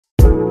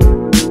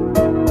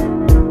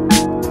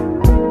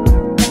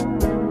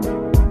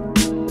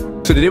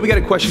So today we got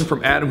a question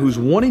from Adam who's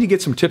wanting to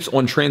get some tips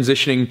on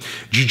transitioning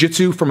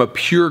jiu-jitsu from a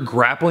pure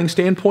grappling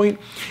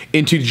standpoint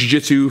into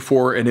jiu-jitsu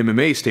for an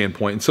MMA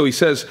standpoint. And so he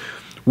says,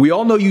 we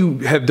all know you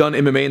have done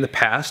MMA in the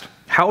past.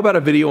 How about a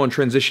video on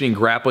transitioning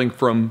grappling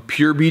from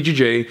pure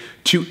BJJ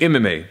to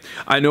MMA?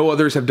 I know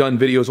others have done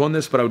videos on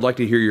this, but I would like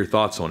to hear your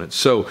thoughts on it.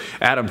 So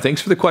Adam,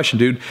 thanks for the question,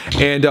 dude.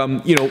 And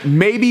you know,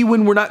 maybe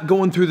when we're not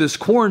going through this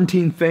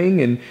quarantine thing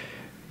and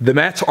the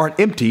mats aren't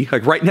empty,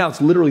 like right now it's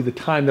literally the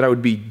time that I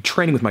would be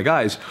training with my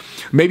guys.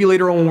 Maybe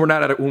later on when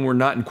we're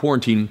not in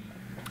quarantine,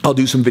 I'll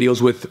do some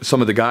videos with some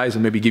of the guys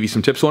and maybe give you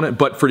some tips on it.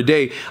 But for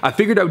today, I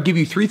figured I would give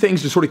you 3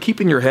 things to sort of keep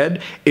in your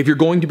head if you're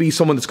going to be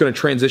someone that's going to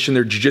transition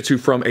their jiu-jitsu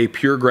from a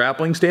pure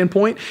grappling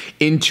standpoint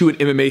into an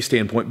MMA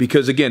standpoint.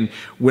 Because again,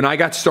 when I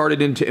got started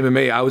into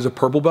MMA, I was a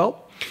purple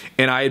belt.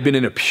 And I had been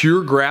in a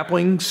pure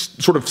grappling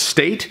sort of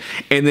state,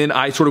 and then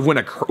I sort of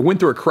went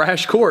through a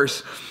crash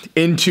course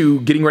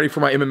into getting ready for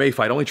my MMA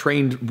fight. I only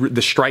trained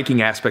the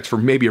striking aspects for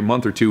maybe a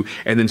month or 2,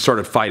 and then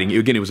started fighting.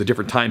 Again, it was a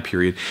different time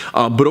period.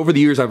 But over the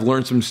years, I've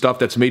learned some stuff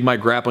that's made my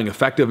grappling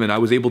effective, and I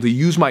was able to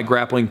use my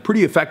grappling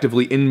pretty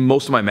effectively in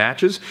most of my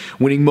matches,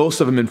 winning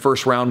most of them in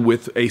first round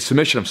with a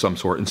submission of some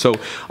sort. And so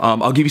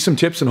I'll give you some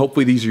tips, and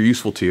hopefully these are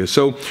useful to you.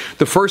 So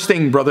the first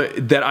thing, brother,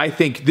 that I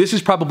think this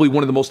is probably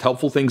one of the most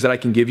helpful things that I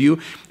can give you.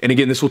 And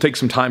again, this will take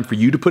some time for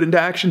you to put into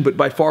action, but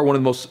by far one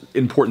of the most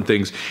important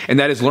things, and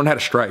that is learn how to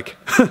strike.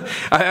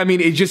 I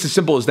mean, it's just as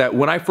simple as that.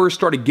 When I first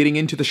started getting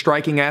into the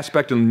striking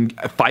aspect and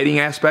fighting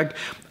aspect,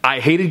 I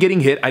hated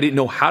getting hit. I didn't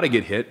know how to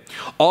get hit.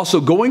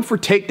 Also, going for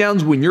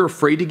takedowns when you're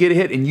afraid to get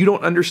hit and you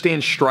don't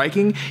understand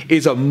striking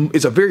is a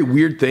very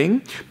weird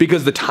thing,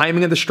 because the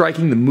timing of the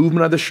striking, the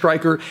movement of the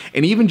striker,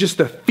 and even just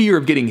the fear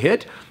of getting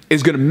hit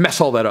is going to mess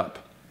all that up.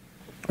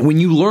 When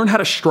you learn how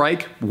to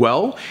strike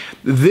well,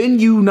 then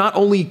you not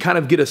only kind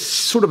of get a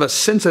sort of a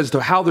sense as to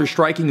how they're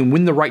striking and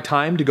when the right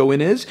time to go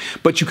in is,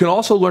 but you can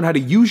also learn how to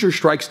use your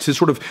strikes to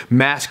sort of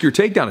mask your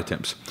takedown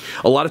attempts.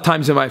 A lot of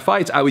times in my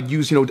fights, I would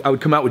use, I would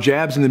come out with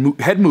jabs and then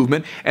head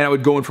movement, and I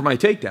would go in for my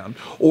takedown.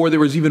 Or there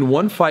was even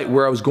one fight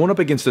where I was going up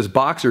against this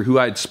boxer who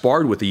I had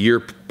sparred with a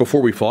year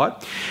before we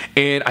fought,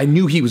 and I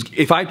knew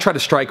if I tried to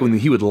strike him,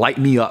 he would light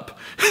me up.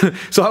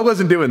 So I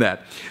wasn't doing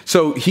that.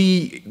 So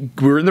we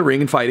were in the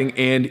ring and fighting,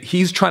 and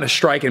he's trying to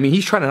strike. I mean,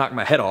 he's trying to knock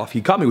my head off.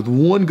 He caught me with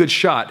one good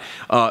shot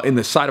in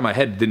the side of my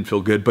head. Didn't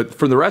feel good, but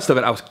for the rest of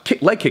it, I was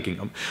leg kicking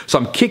him. So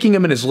I'm kicking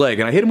him in his leg,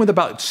 and I hit him with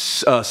about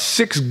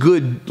 6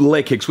 good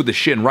leg kicks with the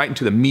shin right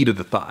into the meat of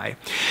the thigh.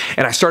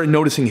 And I started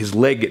noticing his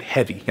leg get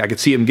heavy. I could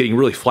see him getting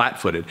really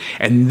flat-footed.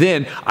 And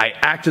then I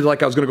acted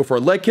like I was going to go for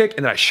a leg kick,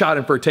 and then I shot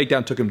him for a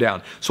takedown, took him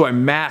down. So I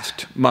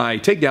masked my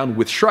takedown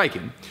with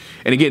striking.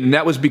 And again,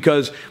 that was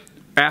because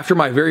after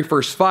my very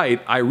first fight,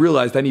 I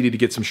realized I needed to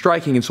get some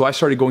striking, and so I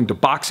started going to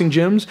boxing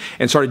gyms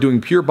and started doing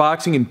pure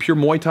boxing and pure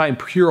Muay Thai and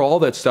pure all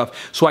that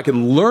stuff so I could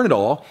learn it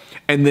all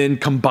and then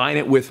combine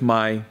it with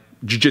my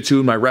jiu-jitsu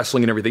and my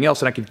wrestling and everything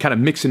else, and I could kind of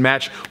mix and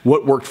match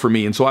what worked for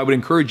me. And so I would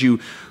encourage you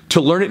to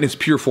learn it in its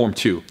pure form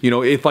too. You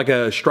know, if like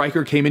a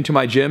striker came into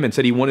my gym and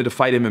said he wanted to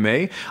fight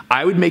MMA,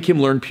 I would make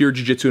him learn pure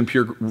jiu-jitsu and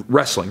pure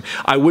wrestling.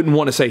 I wouldn't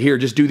want to say, here,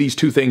 just do these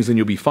 2 things and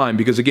you'll be fine,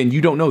 because again,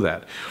 you don't know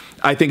that.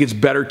 I think it's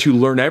better to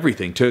learn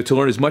everything, to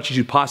learn as much as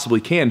you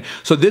possibly can.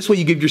 So this way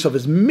you give yourself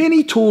as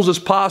many tools as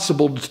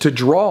possible to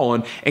draw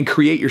on and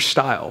create your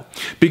style.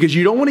 Because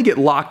you don't want to get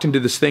locked into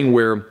this thing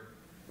where,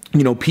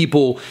 you know,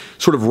 people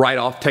sort of write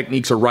off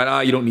techniques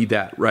or you don't need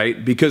that,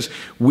 right? Because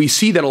we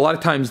see that a lot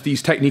of times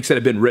these techniques that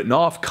have been written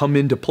off come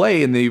into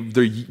play and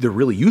they're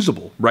really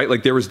usable, right?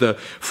 Like there was the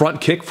front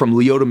kick from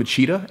Lyoto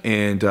Machida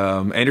and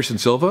Anderson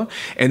Silva.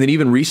 And then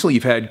even recently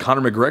you've had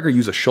Conor McGregor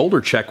use a shoulder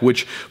check,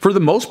 which for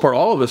the most part,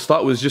 all of us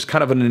thought was just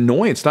kind of an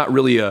annoyance, not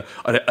really a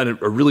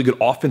really good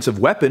offensive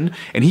weapon.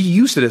 And he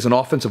used it as an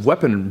offensive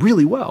weapon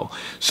really well.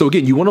 So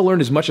again, you want to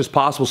learn as much as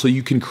possible so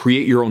you can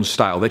create your own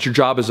style. That's your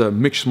job as a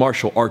mixed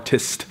martial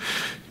artist.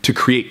 To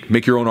create,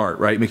 make your own art,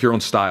 right? Make your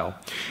own style.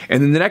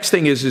 And then the next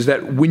thing is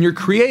that when you're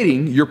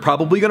creating, you're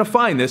probably going to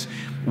find this,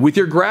 with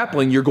your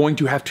grappling, you're going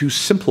to have to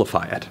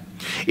simplify it.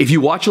 If you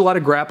watch a lot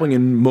of grappling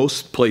in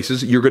most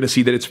places, you're going to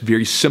see that it's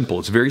very simple.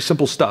 It's very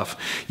simple stuff.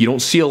 You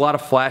don't see a lot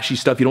of flashy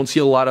stuff. You don't see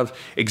a lot of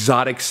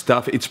exotic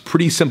stuff. It's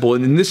pretty simple.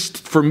 And this,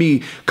 for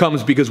me,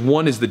 comes because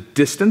one is the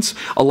distance.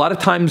 A lot of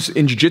times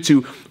in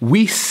jiu-jitsu,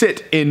 we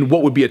sit in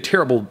what would be a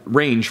terrible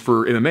range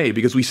for MMA,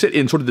 because we sit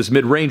in sort of this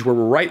mid-range where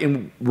we're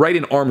right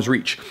in arm's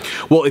reach.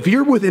 Well, if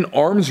you're within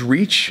arm's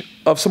reach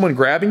of someone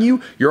grabbing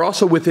you, you're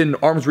also within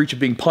arm's reach of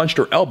being punched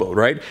or elbowed,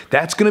 right?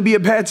 That's going to be a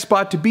bad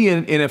spot to be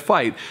in a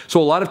fight.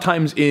 So a lot of times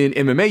in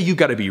MMA, you've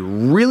got to be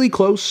really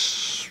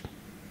close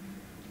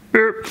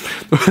or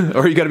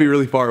you got to be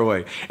really far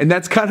away. And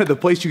that's kind of the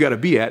place you got to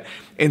be at.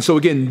 And so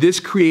again,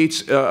 this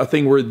creates a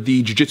thing where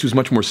the jiu-jitsu is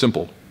much more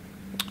simple.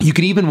 You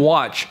can even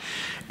watch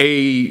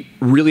a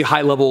really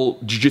high-level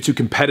jiu-jitsu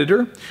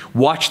competitor,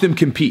 watch them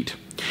compete.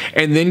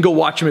 and then go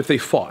watch them if they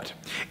fought.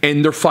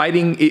 And they're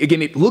fighting,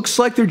 again, it looks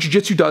like their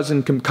jiu-jitsu does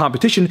in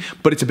competition,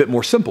 but it's a bit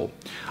more simple.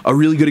 A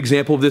really good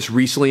example of this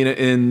recently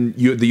in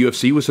the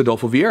UFC was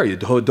Rodolfo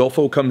Vieira.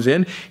 Rodolfo comes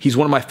in, he's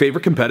one of my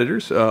favorite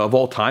competitors of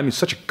all time. He's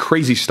such a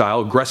crazy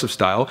style, aggressive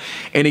style.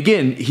 And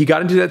again, he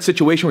got into that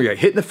situation where he got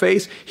hit in the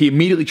face, he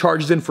immediately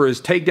charges in for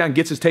his takedown,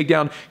 gets his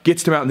takedown,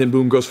 gets him out, and then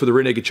boom, goes for the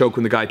rear naked choke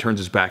when the guy turns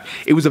his back.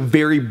 It was a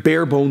very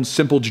bare bones,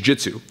 simple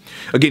jiu-jitsu.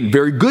 Again,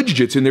 very good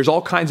jiu-jitsu, and there's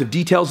all kinds of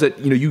details that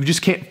you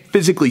just can't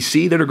physically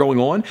see that are going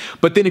on.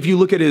 But then if you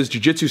look at his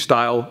jiu-jitsu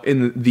style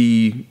in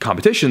the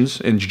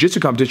competitions, in jiu-jitsu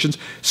competitions,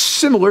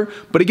 similar,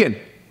 but again,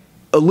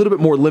 a little bit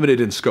more limited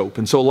in scope.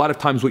 And so a lot of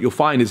times what you'll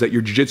find is that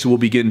your jiu-jitsu will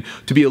begin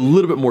to be a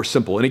little bit more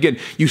simple. And again,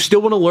 you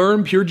still want to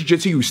learn pure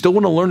jiu-jitsu, you still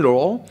want to learn it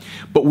all,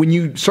 but when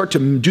you start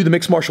to do the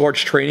mixed martial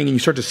arts training and you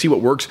start to see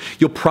what works,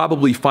 you'll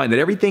probably find that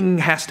everything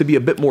has to be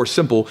a bit more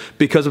simple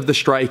because of the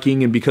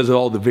striking and because of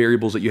all the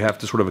variables that you have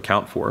to sort of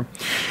account for.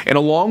 And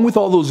along with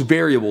all those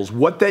variables,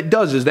 what that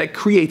does is that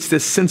creates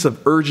this sense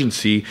of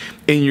urgency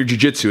in your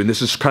jiu-jitsu. And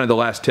this is kind of the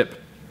last tip.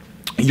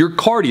 Your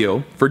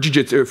cardio for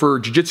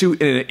jiu-jitsu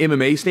in an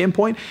MMA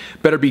standpoint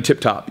better be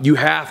tip-top. You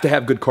have to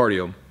have good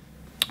cardio.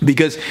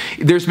 Because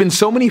there's been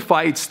so many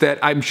fights that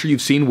I'm sure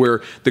you've seen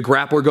where the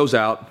grappler goes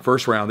out,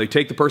 first round, they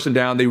take the person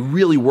down, they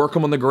really work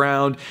them on the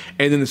ground,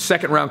 and then the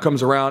second round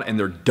comes around and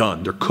they're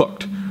done, they're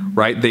cooked,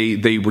 right?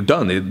 They were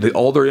done,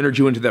 all their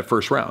energy went into that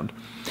first round.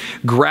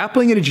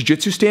 Grappling in a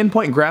jiu-jitsu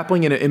standpoint and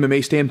grappling in an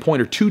MMA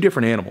standpoint are two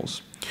different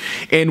animals.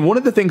 And one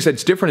of the things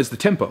that's different is the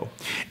tempo.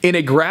 In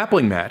a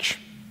grappling match,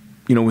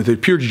 with a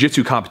pure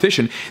jiu-jitsu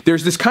competition,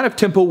 there's this kind of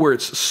tempo where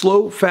it's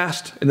slow,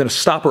 fast, and then a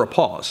stop or a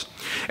pause.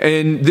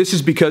 And this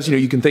is because,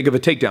 you can think of a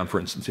takedown, for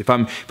instance. If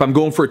I'm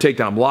going for a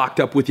takedown, I'm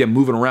locked up with you, I'm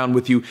moving around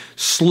with you,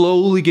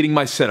 slowly getting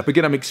my setup.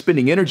 Again, I'm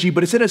expending energy,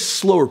 but it's at a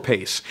slower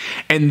pace.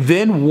 And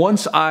then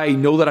once I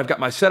know that I've got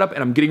my setup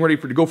and I'm getting ready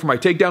to go for my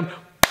takedown,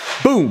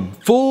 boom,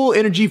 full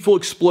energy, full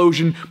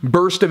explosion,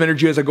 burst of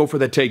energy as I go for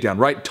that takedown,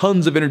 right?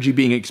 Tons of energy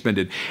being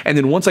expended. And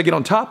then once I get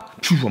on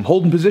top, I'm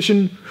holding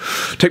position,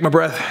 take my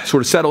breath,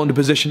 sort of settle into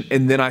position,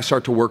 and then I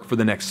start to work for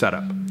the next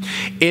setup.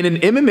 In an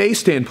MMA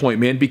standpoint,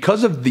 man,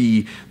 because of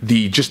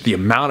just the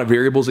amount of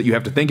variables that you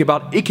have to think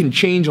about, it can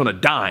change on a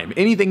dime.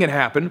 Anything can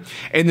happen.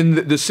 And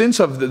then the sense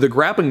of the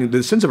grappling,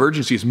 the sense of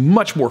urgency is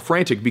much more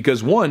frantic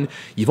because one,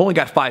 you've only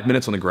got 5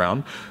 minutes on the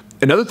ground.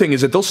 Another thing is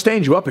that they'll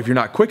stand you up if you're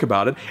not quick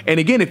about it. And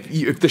again,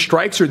 if the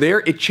strikes are there,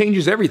 it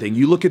changes everything.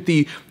 You look at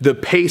the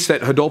pace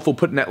that Rodolfo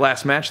put in that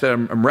last match that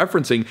I'm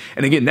referencing,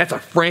 and again, that's a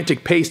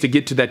frantic pace to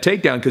get to that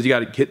takedown because you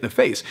got hit in the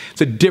face. It's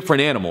a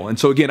different animal. And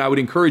so again, I would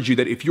encourage you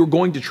that if you're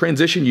going to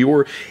transition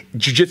your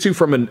jiu-jitsu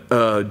from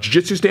a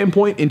jiu-jitsu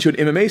standpoint into an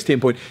MMA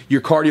standpoint,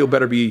 your cardio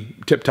better be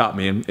tip-top,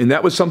 man. And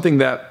that was something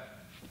that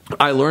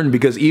I learned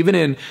because even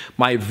in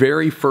my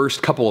very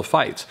first couple of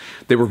fights,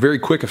 they were very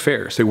quick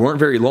affairs. They weren't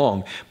very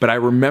long, but I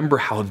remember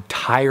how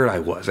tired I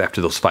was after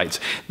those fights.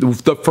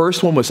 The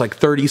first one was like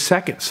 30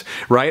 seconds,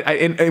 right?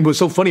 And what's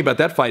so funny about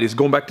that fight is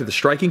going back to the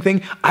striking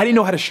thing, I didn't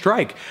know how to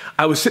strike.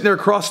 I was sitting there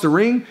across the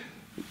ring.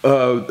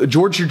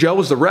 George Urgel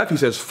was the ref. He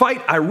says,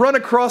 fight. I run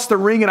across the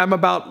ring and I'm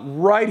about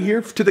right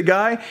here to the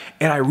guy.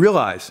 And I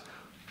realize,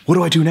 what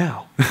do I do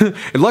now?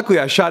 And luckily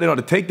I shot in on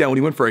a takedown when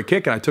he went for a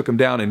kick and I took him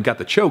down and got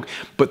the choke.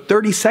 But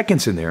 30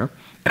 seconds in there,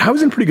 and I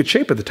was in pretty good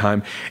shape at the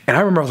time. And I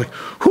remember I was like,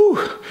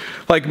 whew,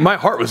 like my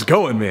heart was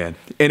going, man.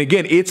 And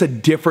again, it's a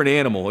different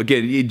animal.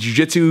 Again,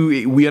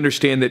 jiu-jitsu, we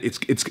understand that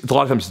it's a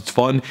lot of times it's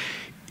fun.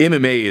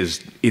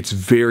 MMA it's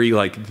very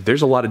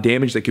there's a lot of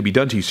damage that could be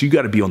done to you, so you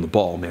got to be on the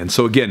ball, man.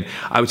 So again,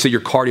 I would say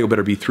your cardio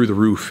better be through the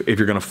roof if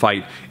you're going to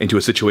fight into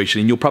a situation,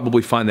 and you'll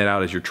probably find that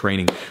out as you're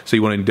training. So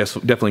you want to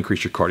definitely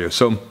increase your cardio.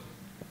 So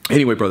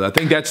anyway, brother, I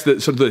think that's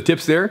sort of the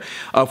tips there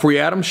for you,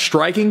 Adam.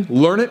 Striking,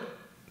 learn it.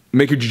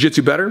 Make your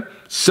jiu-jitsu better.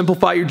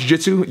 Simplify your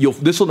jiu-jitsu.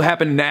 This will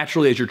happen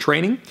naturally as you're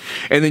training.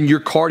 And then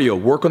your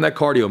cardio. Work on that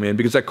cardio, man,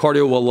 because that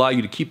cardio will allow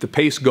you to keep the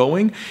pace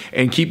going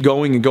and keep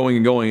going and going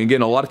and going.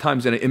 Again, a lot of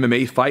times in an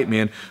MMA fight,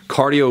 man,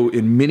 cardio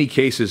in many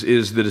cases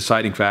is the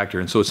deciding factor.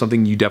 And so it's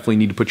something you definitely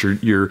need to put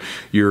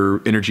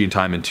your energy and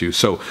time into.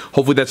 So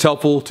hopefully that's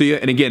helpful to you.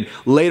 And again,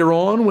 later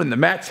on when the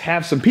mats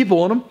have some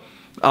people on them,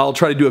 I'll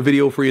try to do a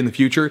video for you in the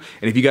future.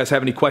 And if you guys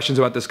have any questions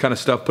about this kind of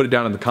stuff, put it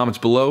down in the comments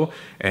below,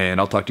 and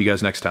I'll talk to you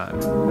guys next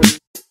time.